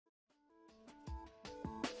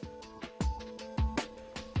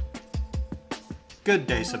Good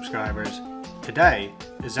day, subscribers. Today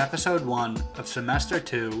is episode 1 of semester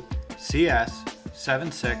 2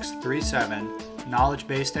 CS7637 Knowledge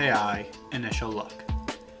Based AI Initial Look.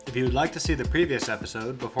 If you would like to see the previous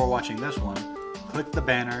episode before watching this one, click the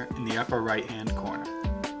banner in the upper right hand corner.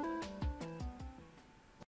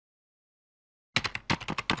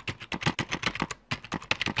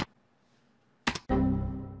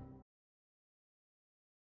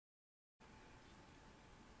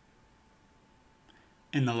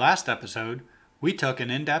 In the last episode, we took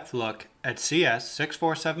an in-depth look at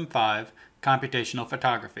CS6475 Computational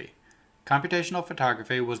Photography. Computational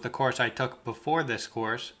Photography was the course I took before this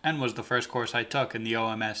course and was the first course I took in the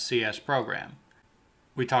OMSCS program.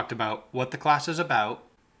 We talked about what the class is about,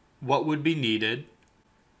 what would be needed,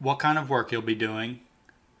 what kind of work you'll be doing,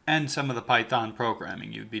 and some of the Python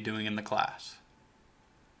programming you'd be doing in the class.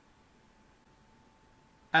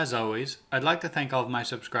 As always, I'd like to thank all of my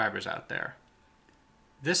subscribers out there.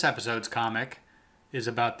 This episode's comic is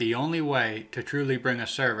about the only way to truly bring a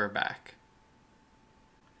server back.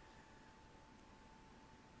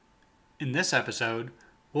 In this episode,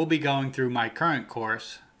 we'll be going through my current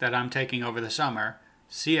course that I'm taking over the summer,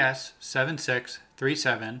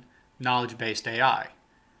 CS7637 Knowledge Based AI.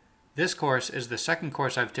 This course is the second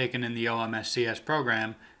course I've taken in the OMSCS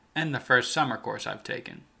program and the first summer course I've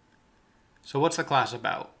taken. So what's the class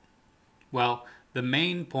about? Well, the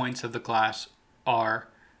main points of the class are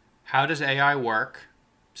how does AI work,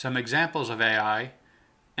 some examples of AI,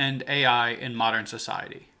 and AI in modern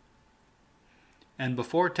society. And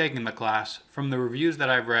before taking the class, from the reviews that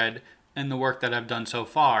I've read and the work that I've done so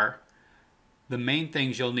far, the main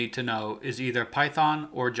things you'll need to know is either Python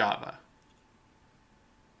or Java.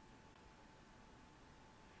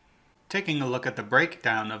 Taking a look at the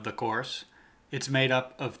breakdown of the course, it's made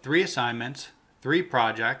up of 3 assignments, 3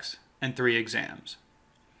 projects, and 3 exams.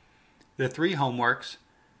 The 3 homeworks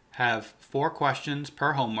have 4 questions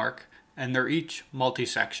per homework, and they're each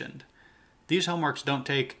multi-sectioned. These homeworks don't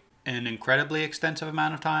take an incredibly extensive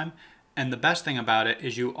amount of time, and the best thing about it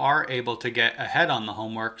is you are able to get ahead on the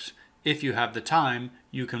homeworks. If you have the time,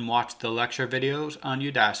 you can watch the lecture videos on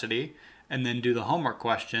Udacity and then do the homework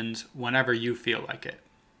questions whenever you feel like it.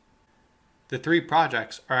 The 3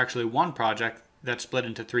 projects are actually one project that's split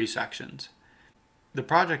into 3 sections. The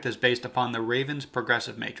project is based upon the Raven's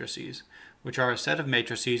progressive matrices, which are a set of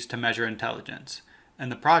matrices to measure intelligence, and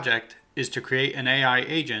the project is to create an AI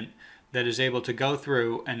agent that is able to go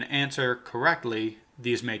through and answer correctly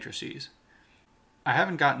these matrices. I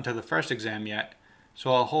haven't gotten to the first exam yet,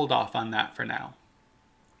 so I'll hold off on that for now.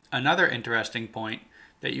 Another interesting point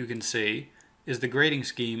that you can see is the grading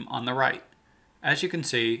scheme on the right. As you can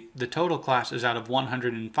see, the total class is out of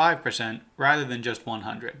 105% rather than just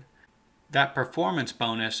 100. That performance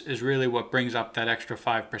bonus is really what brings up that extra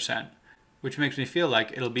 5%, which makes me feel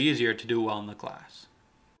like it'll be easier to do well in the class.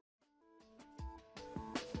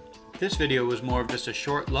 This video was more of just a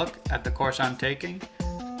short look at the course I'm taking.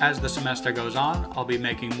 As the semester goes on, I'll be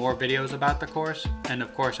making more videos about the course, and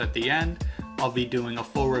of course at the end, I'll be doing a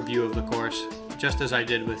full review of the course, just as I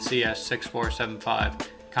did with CS6475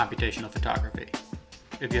 Computational Photography.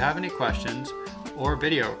 If you have any questions or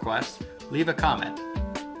video requests, leave a comment.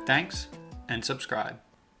 Thanks, and subscribe.